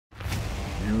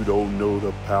You don't know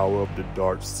the power of the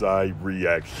dark side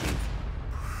reaction.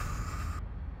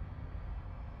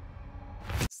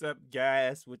 What's up,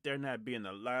 guys? With there not being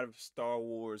a lot of Star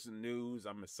Wars news,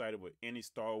 I'm excited with any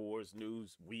Star Wars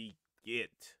news we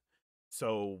get.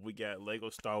 So we got Lego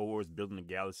Star Wars Building the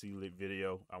Galaxy lit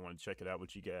video. I want to check it out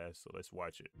with you guys, so let's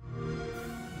watch it.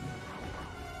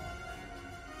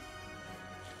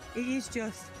 It is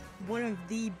just one of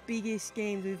the biggest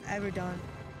games we've ever done.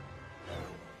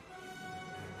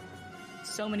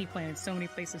 So many planets, so many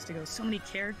places to go, so many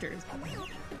characters.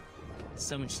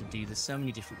 So much to do, there's so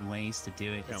many different ways to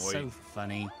do it. Can't It's wait. so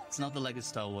funny. It's not the Lego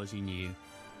Star Wars you knew.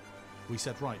 We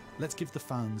said, right, let's give the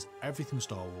fans everything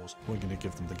Star Wars, we're going to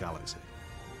give them the galaxy.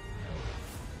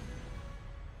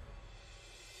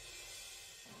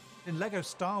 In LEGO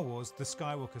Star Wars, The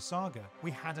Skywalker Saga,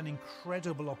 we had an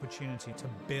incredible opportunity to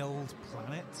build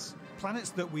planets. Planets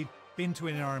that we'd been to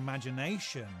in our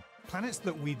imagination. Planets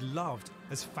that we'd loved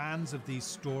as fans of these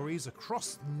stories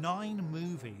across 9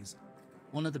 movies.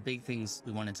 One of the big things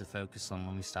we wanted to focus on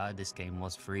when we started this game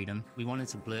was freedom. We wanted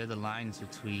to blur the lines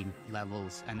between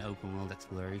levels and open world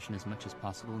exploration as much as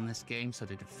possible in this game so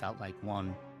that it felt like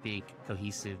one big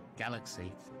cohesive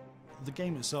galaxy. The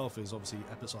game itself is obviously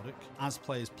episodic. As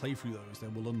players play through those, they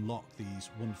will unlock these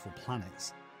wonderful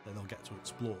planets that they'll get to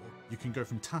explore. You can go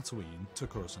from Tatooine to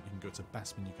Coruscant, you can go to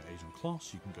Bespin, you can go to Agent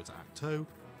Kloss, you can go to Acto.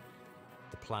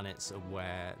 The planets are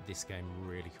where this game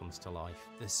really comes to life.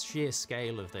 The sheer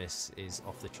scale of this is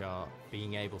off the chart.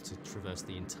 Being able to traverse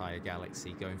the entire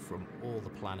galaxy, going from all the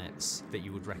planets that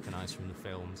you would recognise from the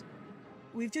films.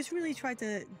 We've just really tried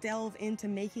to delve into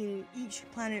making each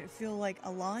planet feel like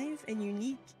alive and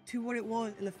unique to what it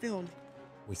was in the film.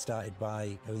 We started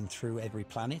by going through every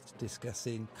planet,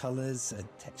 discussing colours and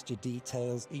texture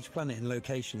details. Each planet and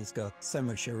location has got so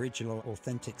much original,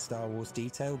 authentic Star Wars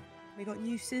detail. We got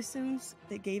new systems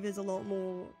that gave us a lot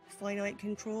more finite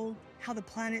control. How the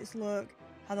planets look,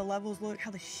 how the levels look,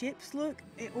 how the ships look,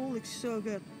 it all looks so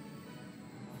good.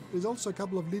 There's also a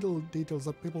couple of little details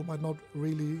that people might not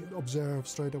really observe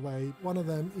straight away. One of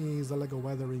them is the Lego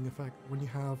weathering effect. When you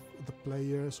have the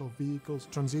players or vehicles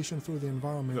transition through the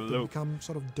environment, they become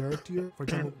sort of dirtier. For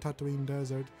example, Tatooine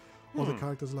Desert, all the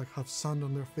characters like have sand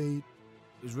on their feet.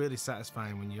 It was really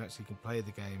satisfying when you actually can play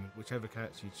the game, whichever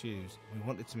character you choose. We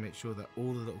wanted to make sure that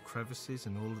all the little crevices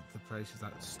and all of the places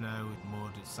like snow,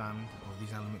 mud, sand, all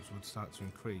these elements would start to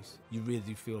increase. You really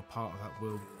do feel part of that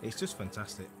world. It's just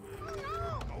fantastic.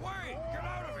 Away! Get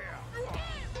out of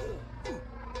here!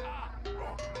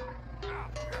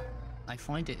 I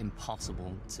find it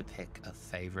impossible to pick a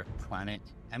favourite planet.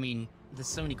 I mean, there's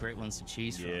so many great ones to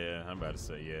choose from. Yeah, I'm about to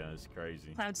say, yeah, it's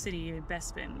crazy. Cloud City in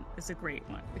Bespin is a great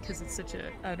one because it's such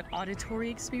an auditory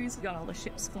experience. You got all the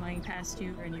ships flying past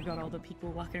you and you got all the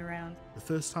people walking around. The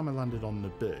first time I landed on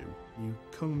Naboo, you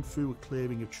come through a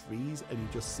clearing of trees and you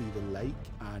just see the lake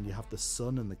and you have the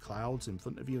sun and the clouds in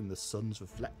front of you and the sun's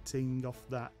reflecting off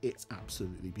that. It's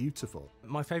absolutely beautiful.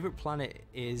 My favourite planet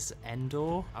is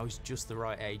Endor. I was just the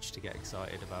right age to get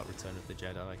excited about Return of the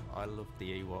Jedi. I love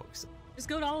the Ewoks. Just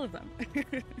go to all of them.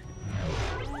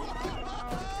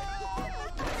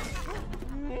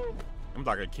 I'm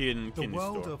like a kid in The candy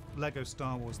world store. of LEGO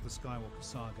Star Wars The Skywalker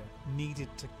Saga needed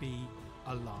to be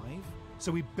alive. So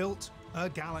we built a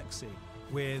galaxy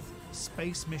with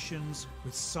space missions,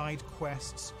 with side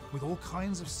quests, with all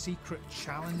kinds of secret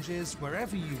challenges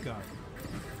wherever you go.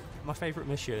 My favourite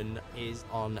mission is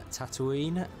on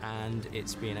Tatooine, and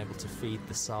it's being able to feed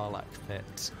the Sarlacc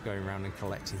pit. Going around and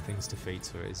collecting things to feed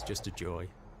to it is just a joy.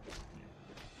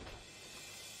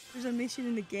 There's a mission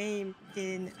in the game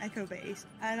in Echo Base,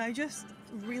 and I just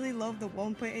really love the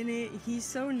Wampa in it. He's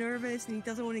so nervous and he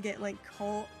doesn't want to get like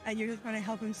caught, and you're just trying to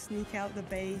help him sneak out the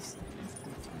base.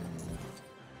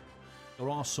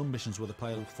 There are some missions where the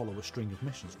player will follow a string of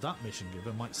missions. That mission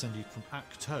giver might send you from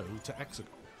Acto to Exegol,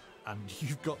 and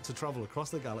you've got to travel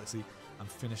across the galaxy and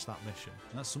finish that mission.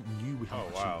 And that's something new we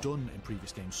haven't actually done in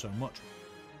previous games so much.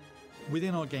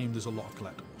 Within our game, there's a lot of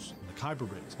collectibles. And the Kyber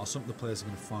bricks are something the players are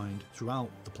going to find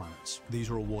throughout the planets. These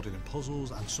are awarded in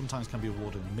puzzles and sometimes can be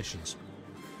awarded in missions.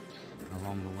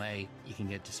 Along the way, you can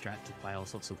get distracted by all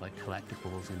sorts of like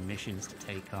collectibles and missions to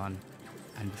take on.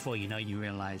 And before you know, you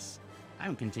realise, I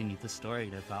haven't continued the story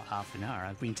in about half an hour.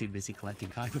 I've been too busy collecting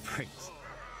Kyber bricks.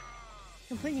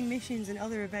 Completing missions and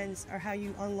other events are how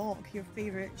you unlock your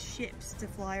favorite ships to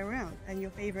fly around and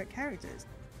your favorite characters.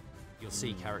 You'll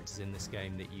see characters in this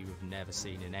game that you have never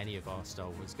seen in any of our Star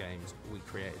Wars games. We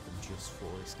created them just for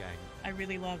this game. I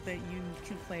really love that you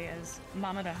can play as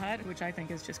Mama the Hutt, which I think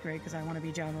is just great because I want to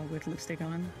be Jabba with lipstick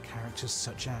on. Characters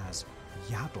such as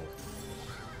Yaddle.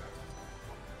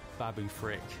 Babu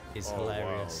Frick is Oh,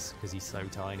 hilarious because he's so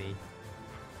tiny.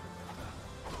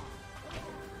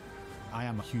 I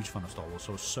am a huge fan of Star Wars,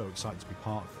 so I was so excited to be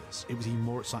part of this. It was even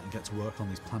more exciting to get to work on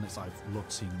these planets that I've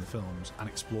loved seeing in the films and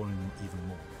exploring them even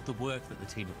more. The work that the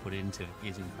team have put into it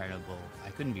is incredible. I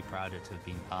couldn't be prouder to have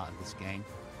been part of this game.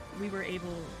 We were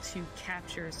able to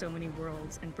capture so many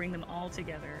worlds and bring them all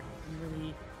together and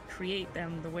really create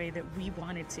them the way that we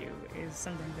wanted to is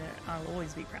something that I'll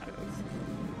always be proud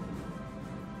of.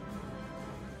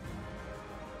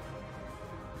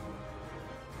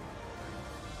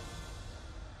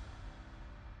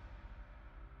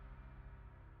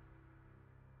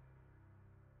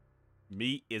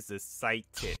 Me is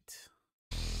excited.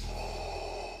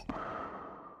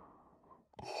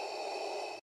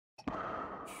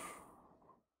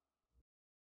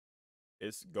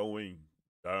 It's going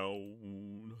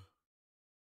down.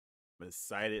 I'm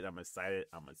excited. I'm excited.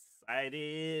 I'm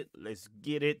excited. Let's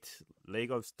get it.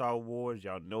 Lego Star Wars.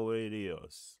 Y'all know what it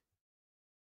is.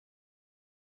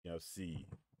 Y'all see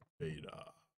Vader.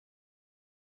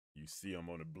 You see him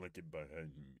on the blanket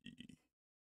behind me.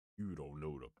 You don't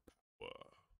know the power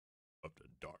of the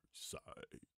dark side.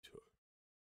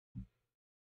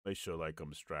 Make sure to like,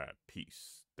 comment, subscribe.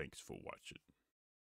 Peace. Thanks for watching.